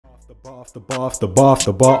Off the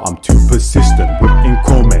bar, I'm too persistent. Whipping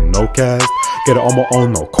comment, no cast. Get it on my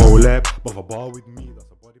own, no collab. But a bar with me,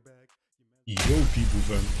 that's a body bag. Yo, people,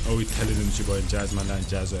 fam. Always telling them to go and Jazz, man, and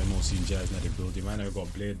Jazz or MLC and Jazz, now the building. Man, I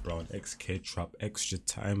got Blade Brown, Trap, Extra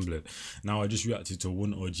Time, blood. Now, I just reacted to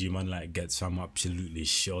one OG, man, like, get some absolutely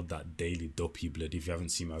shelled that daily dopey, blood. If you haven't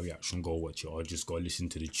seen my reaction, go watch it or just go listen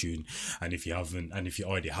to the tune. And if you haven't, and if you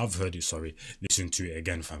already have heard it, sorry, listen to it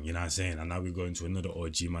again, fam, you know what I'm saying? And now we're going to another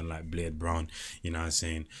OG, man, like Blade Brown, you know what I'm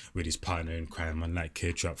saying? With his partner in crime, man, like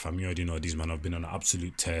Trap, fam. You already know these, man, have been on an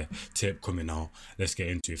absolute tear. Tape coming out. Let's get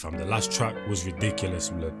into it, fam. The last track was ridiculous,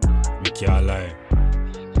 blood. We can't lie.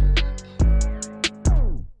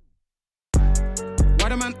 Why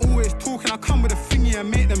the man always talking? I come with a thingy and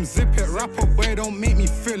make them zip it. Rap up where don't make me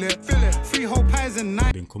feel it. Three whole pies and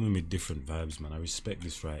nine. Been coming with different vibes, man. I respect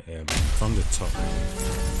this right here, man. From the top.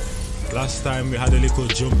 Last time we had a little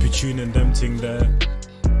jumpy tune and them thing there.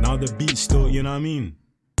 Now the beat still, you know what I mean?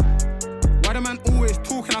 Why the man always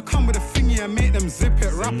talking? I come with a thingy and make them zip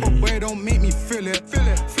it. Rap up where don't make me feel it.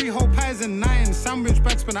 Three whole pies and nine. Sandwich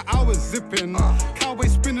bags spend an hour zipping. Cowboy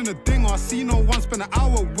spinning a ding. I see no one spend an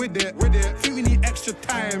hour with it. Think we need extra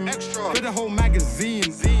time. Read the whole magazine.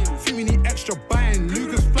 Think we need extra buying.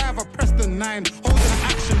 Lucas 5, I press the 9. Holding the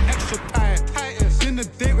action extra tight. Dinner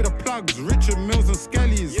date with the plugs. Richard Mills and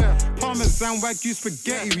Skellies. Parmesan, Wagyu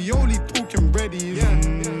spaghetti. We only talking ready.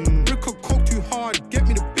 Rick could coke too hard. Get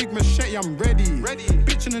me the big machete, I'm ready.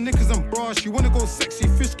 Bitch in the knickers and bra. She wanna go sexy,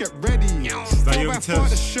 fish get ready. 4x4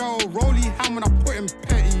 the show. Rolly ham when I put him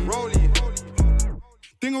petty.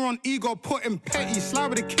 Dinger on ego, put him petty.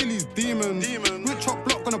 Slide with Achilles, demon. Rich up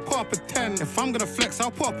block, gonna put up a 10. If I'm gonna flex,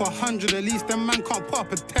 I'll put up 100. At least them man can't put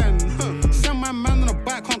up a 10. Send my man on a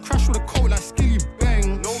bike, can't crash with a coat like Skilly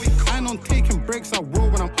Bang. I ain't on taking breaks, I roll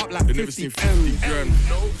when I'm up like 50 They never seen 50 grand.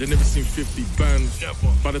 They never seen 50 bands.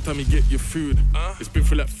 By the time you get your food, it's been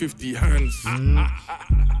for like 50 hands.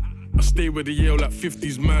 I stay with the Yale like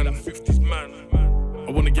 50s man.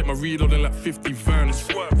 I wanna get my reload in like 50 vans.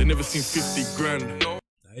 They never seen 50 grand.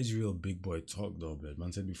 That is real big boy talk though, blood.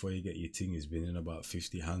 Man said before you get your thing, it's been in about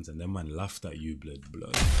 50 hands and then man laughed at you,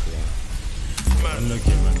 blood. Man,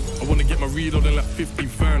 I wanna get my reload in like 50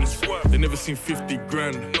 vans. They never seen 50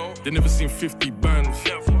 grand. They never seen 50 bands.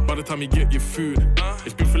 By the time you get your food,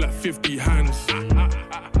 it's been for like 50 hands.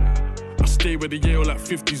 I stay with the Yale like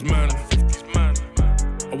 50s man.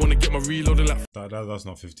 I wanna get my reload in like that's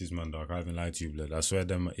not 50s man, dog. I haven't lied to you, blood. I swear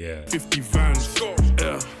them, yeah. 50 vans.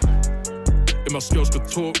 Yeah. If my skills could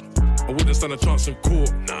talk, I wouldn't stand a chance in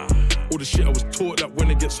court. All the shit I was taught, that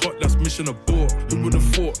when it gets hot, that's mission abort. Who would've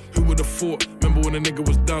fought? Who would've fought? Remember when a nigga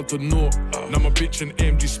was down to naught? Now my bitch in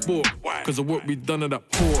AMG Sport, cause of what we done at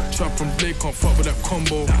that port. Trap and Blade can't fuck with that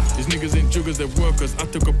combo. These niggas ain't juggers, they're workers. I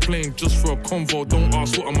took a plane just for a convo. Don't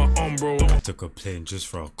ask what am I on, bro. I took a plane just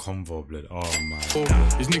for a convo, blood. Oh my.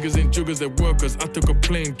 These niggas ain't juggers, they're workers. I took a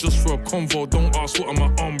plane just for a convo. Don't ask what am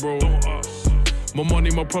I on, bro. My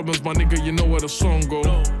money, my problems, my nigga, you know where the song go.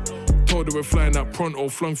 Told her we're flying that pronto,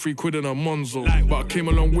 flung 3 quid in a Monzo. But I came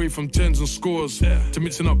a long way from tens and scores to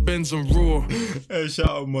mixing up Benz and Raw. Hey, shout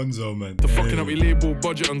out Monzo, man. The fucking up we label,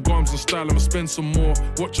 budget and garms and style, I'ma spend some more.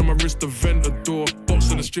 Watch on my wrist, the Ventador.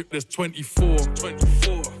 Box on the strip, there's 24.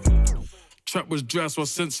 Trap was dry, so I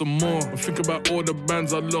sent some more. I think about all the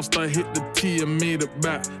bands I lost, I hit the T and made it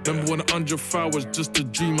back. Remember when 100 was just a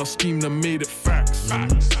dream, I schemed and made it facts.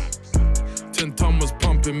 10 ton was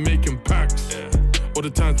pumping, making packs. All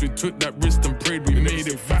the times we took that risk and prayed, we made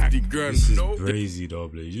it 50 grand. This is crazy though,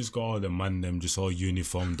 blood. You just got all the man them just all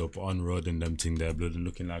uniformed up on road and them thing there, blood, and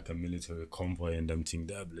looking like a military convoy and them thing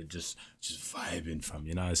there, blood. Just vibing, fam.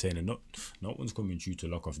 You know what I'm saying? And no one's coming through to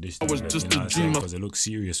lock off this thing, I was blood, just you know a dreamer. Because it looks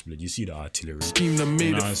serious, blood. You see the artillery. Scheme that made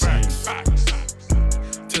you know it facts.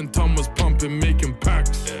 10 ton was pumping, making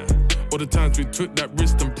packs. All the times we took that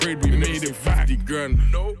risk and prayed, we made it 50 grand.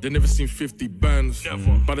 They never seen 50 bands.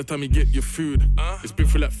 By the time you get your food, it's been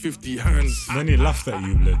for like 50 hands. Then he laughed at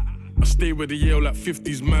you, blood. I stay with the Yale like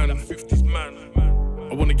 50s man.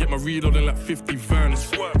 I wanna get my reload in like 50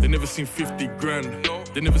 vans. They never seen 50 grand.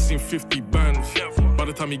 They never seen 50 bands. By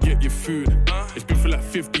the time you get your food, it's been for like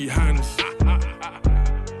 50 hands.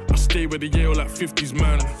 I stay with the Yale like 50s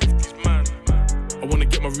man. I wanna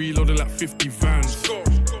get my reload in like 50 vans.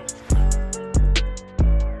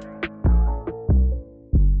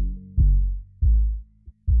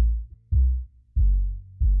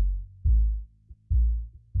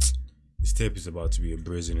 tape is about to be a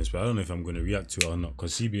braziness, but I don't know if I'm going to react to it or not,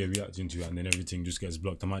 because CBA reacting to it and then everything just gets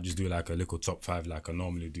blocked. I might just do like a little top 5 like I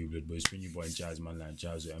normally do, but it's been your boy Njies, man, like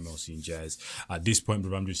Njies with MLC and Njies. At this point,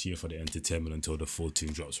 bro, I'm just here for the entertainment until the full thing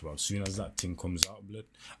drops, bro. As soon as that thing comes out, blood,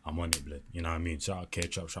 I'm on it, blood. You know what I mean? Shout out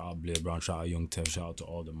K-Trap, shout out Blade Brown, shout out Young Tev, shout out to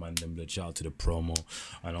all the man, them, blood, shout out to the promo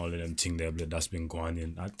and all of them thing there, blood, that's been going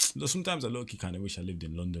in. Sometimes I low-key kind of wish I lived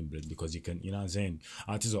in London, blood, because you can, you know what I'm saying?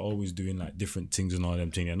 Artists are always doing like different things and all them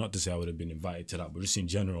things. Not to say I would have been invited to that, but just in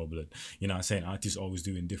general, blood, you know what I'm saying? Artists always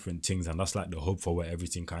doing different things, and that's like the hub for where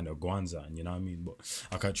everything kind of goes at, and you know what I mean? But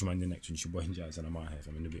I'll catch you man in the next one. It's your boy Njies, and I'm out here.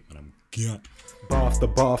 I'm in a bit, man. I'm geared. Bar after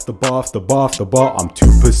bar after bar after bar after bar, I'm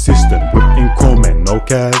too persistent with income, no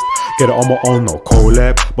cast. Get it on my own, no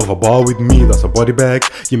collab. But for bar with me, that's a body bag.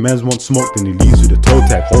 Your mans want smoke, then he leaves with a toe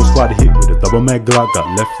tag. Whole squad hit with a double mag Glock. Got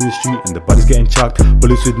left in the street and the body's getting chucked.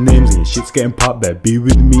 Bullets with names and your shit's getting popped. Better be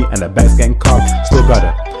with me and the bag's getting cocked. Still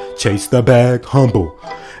gotta chase the bag, humble.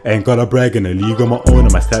 Ain't gotta brag in the league on my own,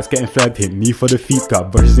 and my stats getting flagged. Hit me for the feet,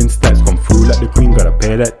 got verses in stats. Come through like the queen, gotta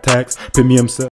pay that tax. Premium